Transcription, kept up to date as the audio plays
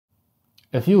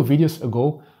A few videos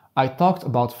ago, I talked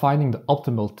about finding the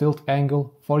optimal tilt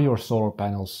angle for your solar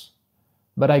panels.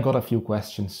 But I got a few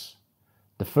questions.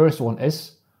 The first one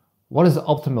is, what is the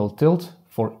optimal tilt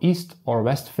for east or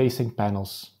west facing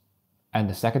panels? And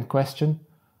the second question,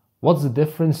 what's the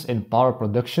difference in power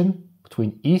production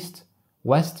between east,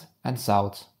 west and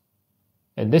south?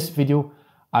 In this video,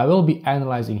 I will be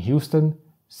analyzing Houston,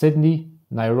 Sydney,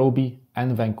 Nairobi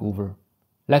and Vancouver.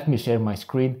 Let me share my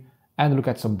screen and look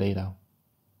at some data.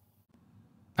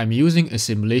 I'm using a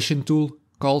simulation tool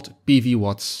called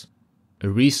PVWatts, a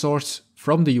resource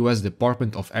from the US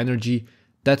Department of Energy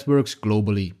that works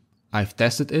globally. I've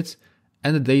tested it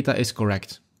and the data is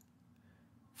correct.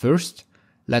 First,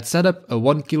 let's set up a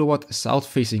 1 kilowatt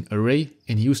south-facing array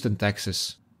in Houston,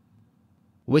 Texas,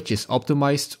 which is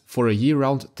optimized for a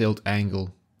year-round tilt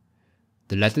angle.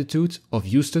 The latitude of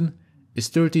Houston is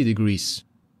 30 degrees.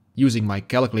 Using my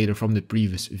calculator from the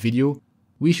previous video,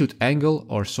 we should angle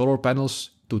our solar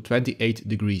panels to 28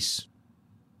 degrees.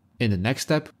 In the next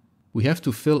step, we have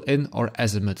to fill in our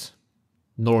azimuth.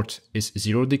 North is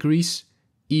 0 degrees,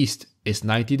 east is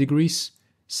 90 degrees,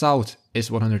 south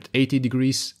is 180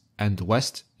 degrees, and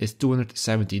west is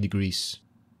 270 degrees.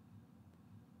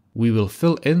 We will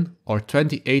fill in our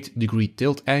 28 degree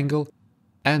tilt angle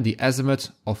and the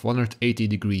azimuth of 180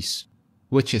 degrees,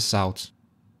 which is south.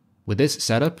 With this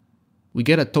setup, we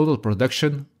get a total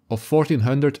production of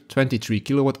 1423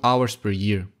 kilowatt hours per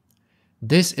year.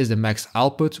 This is the max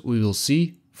output we will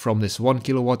see from this 1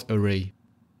 kilowatt array.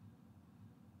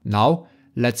 Now,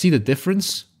 let's see the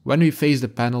difference when we face the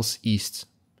panels east.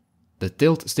 The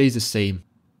tilt stays the same,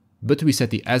 but we set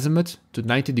the azimuth to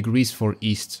 90 degrees for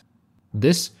east.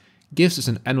 This gives us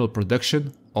an annual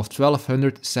production of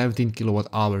 1217 kilowatt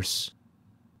hours.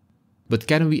 But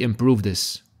can we improve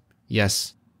this?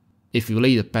 Yes. If we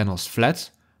lay the panels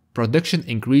flat, production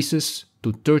increases to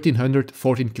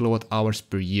 1314 kilowatt hours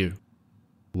per year.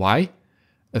 Why?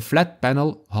 A flat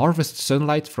panel harvests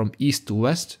sunlight from east to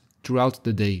west throughout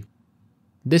the day.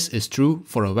 This is true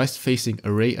for a west-facing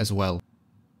array as well.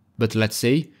 But let's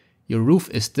say your roof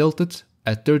is tilted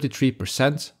at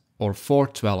 33% or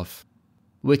 412,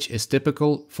 which is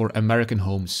typical for American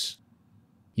homes.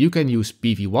 You can use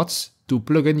PVWatts to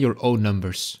plug in your own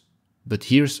numbers, but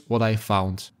here's what I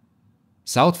found.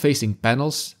 South-facing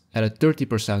panels at a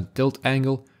 30% tilt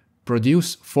angle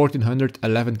produce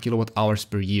 1411 kilowatt hours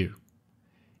per year.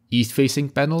 East-facing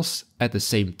panels at the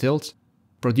same tilt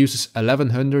produces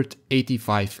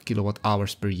 1185 kilowatt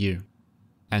hours per year,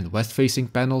 and west-facing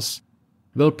panels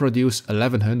will produce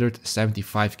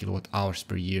 1175 kilowatt hours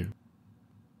per year.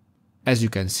 As you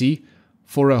can see,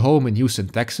 for a home in Houston,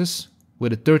 Texas,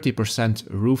 with a 30%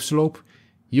 roof slope,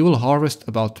 you will harvest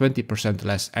about 20%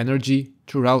 less energy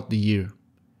throughout the year.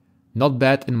 Not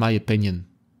bad in my opinion.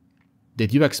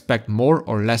 Did you expect more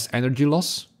or less energy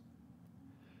loss?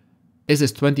 Is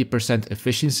this 20%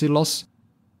 efficiency loss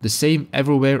the same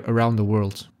everywhere around the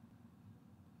world?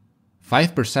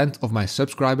 5% of my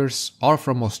subscribers are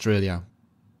from Australia.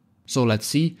 So let's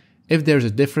see if there's a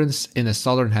difference in the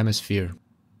southern hemisphere.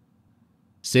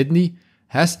 Sydney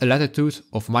has a latitude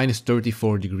of minus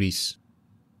 34 degrees.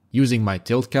 Using my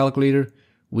tilt calculator,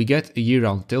 we get a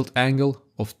year-round tilt angle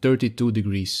of 32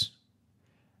 degrees.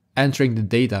 Entering the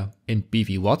data in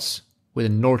PVWatts with a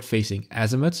north-facing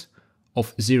azimuth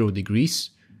of 0 degrees,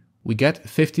 we get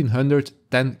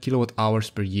 1510 kilowatt hours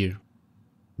per year.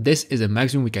 This is the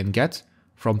maximum we can get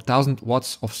from 1000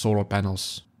 watts of solar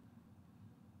panels.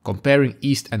 Comparing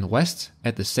east and west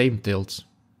at the same tilt.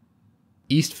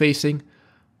 East-facing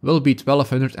will be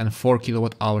 1204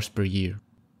 kilowatt hours per year,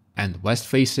 and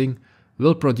west-facing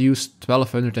will produce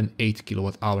 1208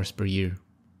 kilowatt hours per year.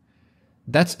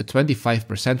 That's a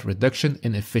 25% reduction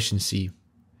in efficiency.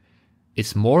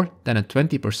 It's more than a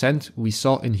 20% we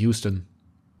saw in Houston.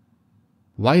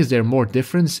 Why is there more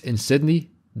difference in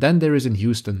Sydney than there is in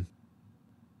Houston?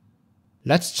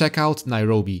 Let's check out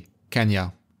Nairobi,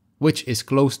 Kenya, which is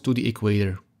close to the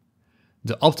equator.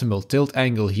 The optimal tilt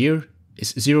angle here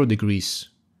is 0 degrees,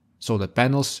 so the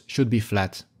panels should be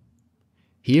flat.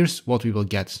 Here's what we will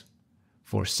get.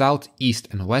 For south, east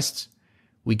and west,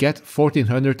 we get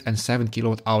 1407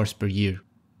 kilowatt hours per year.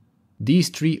 These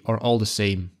three are all the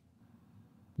same.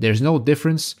 There's no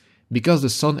difference because the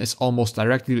sun is almost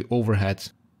directly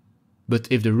overhead. But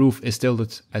if the roof is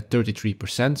tilted at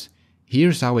 33%,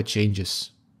 here's how it changes.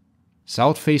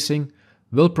 South facing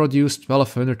will produce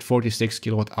 1246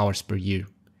 kilowatt hours per year.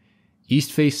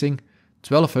 East facing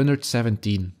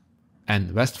 1217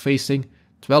 and west facing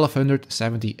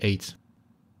 1278.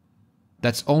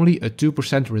 That's only a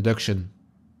 2% reduction.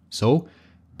 So,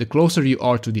 the closer you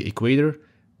are to the equator,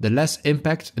 the less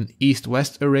impact an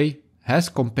east-west array has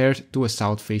compared to a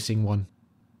south-facing one.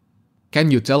 Can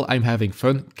you tell I'm having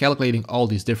fun calculating all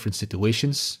these different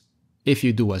situations? If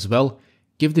you do as well,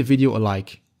 give the video a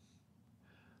like.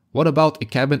 What about a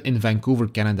cabin in Vancouver,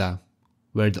 Canada,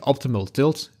 where the optimal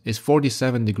tilt is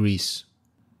 47 degrees?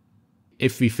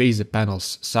 If we face the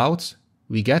panels south,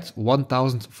 we get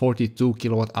 1042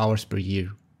 kWh per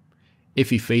year.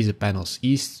 If we face the panels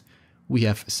east, we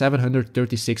have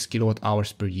 736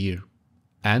 kWh per year.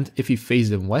 And if we face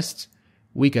them west,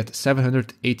 we get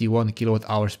 781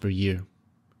 kWh per year.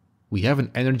 We have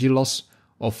an energy loss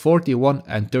of 41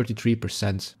 and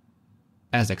 33%.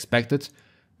 As expected,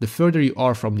 the further you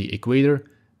are from the equator,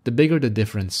 the bigger the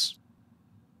difference.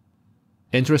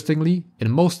 Interestingly, in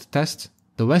most tests,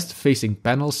 the west-facing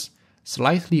panels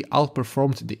slightly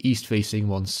outperformed the east-facing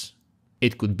ones.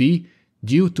 It could be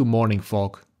due to morning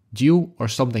fog, dew, or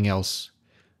something else.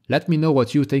 Let me know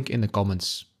what you think in the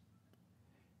comments.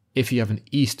 If you have an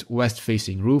east-west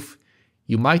facing roof,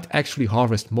 you might actually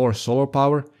harvest more solar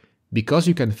power because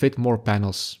you can fit more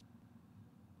panels.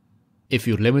 If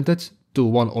you're limited to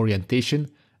one orientation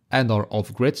and are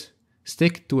off-grid,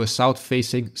 stick to a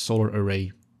south-facing solar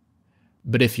array.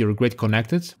 But if you're grid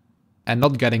connected and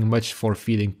not getting much for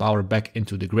feeding power back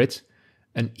into the grid,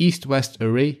 an east-west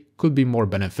array could be more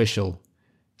beneficial,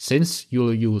 since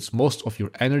you'll use most of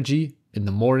your energy in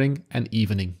the morning and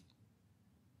evening.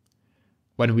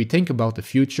 When we think about the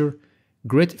future,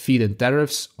 grid feed-in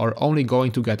tariffs are only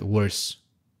going to get worse,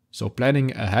 so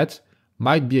planning ahead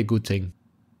might be a good thing.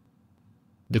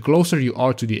 The closer you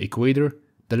are to the equator,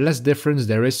 the less difference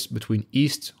there is between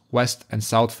east, west and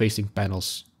south facing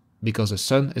panels, because the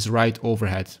sun is right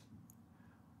overhead.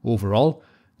 Overall,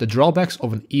 the drawbacks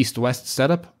of an east-west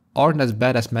setup aren't as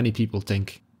bad as many people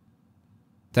think.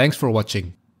 Thanks for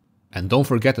watching, and don't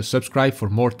forget to subscribe for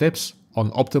more tips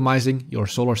on optimizing your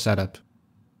solar setup.